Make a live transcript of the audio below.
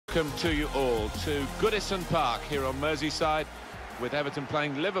Welcome to you all to Goodison Park here on Merseyside, with Everton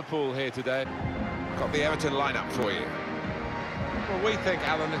playing Liverpool here today. Got the Everton lineup for you. Well, we think,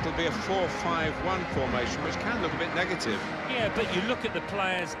 Alan, it'll be a 4-5-1 formation, which can look a bit negative. Yeah, but you look at the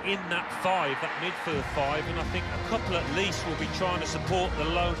players in that five, that midfield five, and I think a couple at least will be trying to support the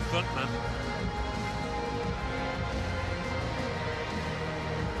lone frontman.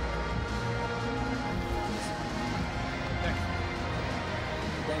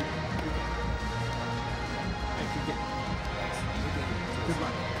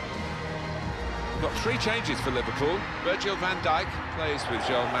 We've got three changes for Liverpool. Virgil van Dijk plays with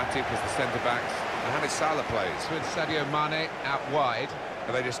Joel Matip as the centre-backs. Mohamed Salah plays with Sadio Mane out wide.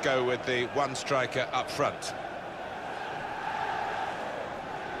 And they just go with the one striker up front.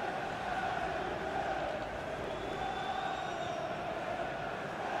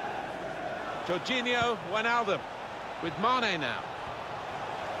 Jorginho Wijnaldum with Mane now.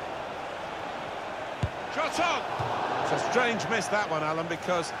 Shot on! It's a strange miss, that one, Alan,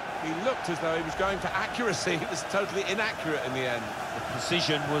 because he looked as though he was going for accuracy. It was totally inaccurate in the end. The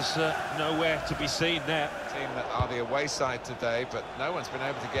precision was nowhere to be seen there. Team that are the away side today, but no one's been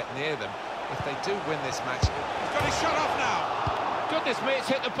able to get near them. If they do win this match... He's got his shot off now! Goodness me, it's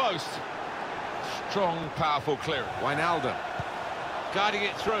hit the post. Strong, powerful clearance. Wijnaldum guiding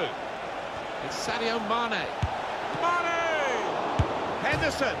it through. It's Sadio Mane. Mane!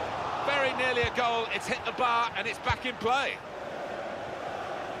 Henderson! Very nearly a goal. It's hit the bar and it's back in play.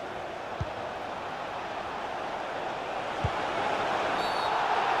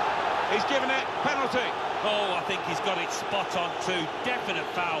 He's given it. Penalty. Oh, I think he's got it spot on too. Definite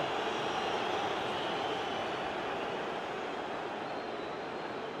foul.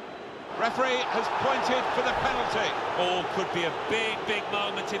 Referee has pointed for the penalty. Oh, could be a big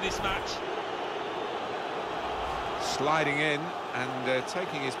moment in this match. Sliding in and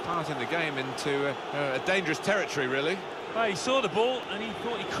taking his part in the game into a dangerous territory, really. Well, he saw the ball and he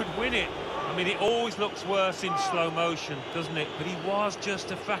thought he could win it. I mean, it always looks worse in slow motion, doesn't it? But he was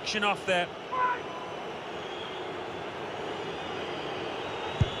just a fraction off there.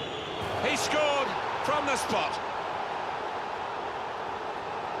 He scored from the spot.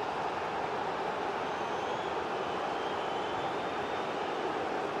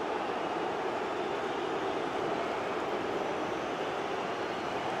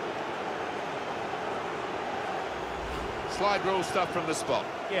 Slide rule stuff from the spot.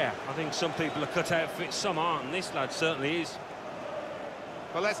 Yeah, I think some people are cut out for it, some aren't, and this lad certainly is.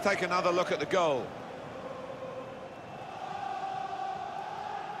 Well, let's take another look at the goal.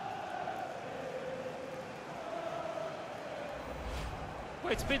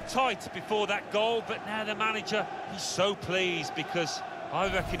 Well, it's been tight before that goal, but now the manager, he's so pleased because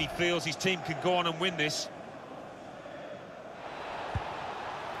I reckon he feels his team can go on and win this.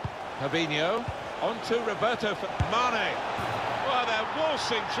 Fabinho on to Roberto Mane. Well, they're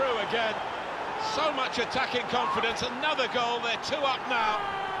waltzing through again. So much attacking confidence. Another goal. They're 2 up now.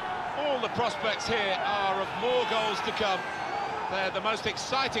 All the prospects here are of more goals to come. They're the most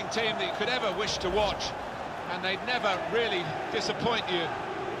exciting team that you could ever wish to watch, and they never really disappoint you.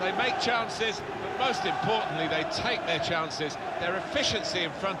 They make chances, but most importantly, they take their chances. Their efficiency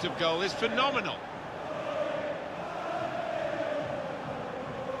in front of goal is phenomenal.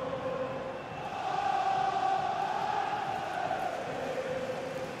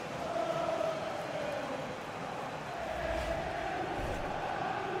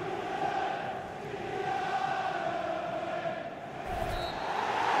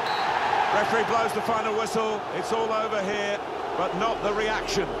 Referee blows the final whistle. It's all over here, but not the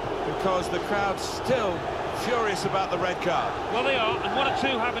reaction, because the crowd's still furious about the red card. Well, they are, and 1 or 2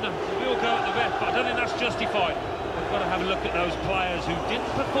 having them. We all go at the ref, but I don't think that's justified. We've got to have a look at those players who didn't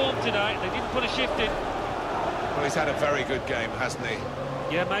perform today. They didn't put a shift in. Well, he's had a very good game, hasn't he?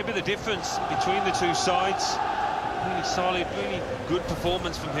 Yeah, maybe the difference between the two sides. Really solid, really good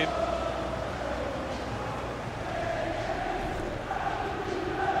performance from him.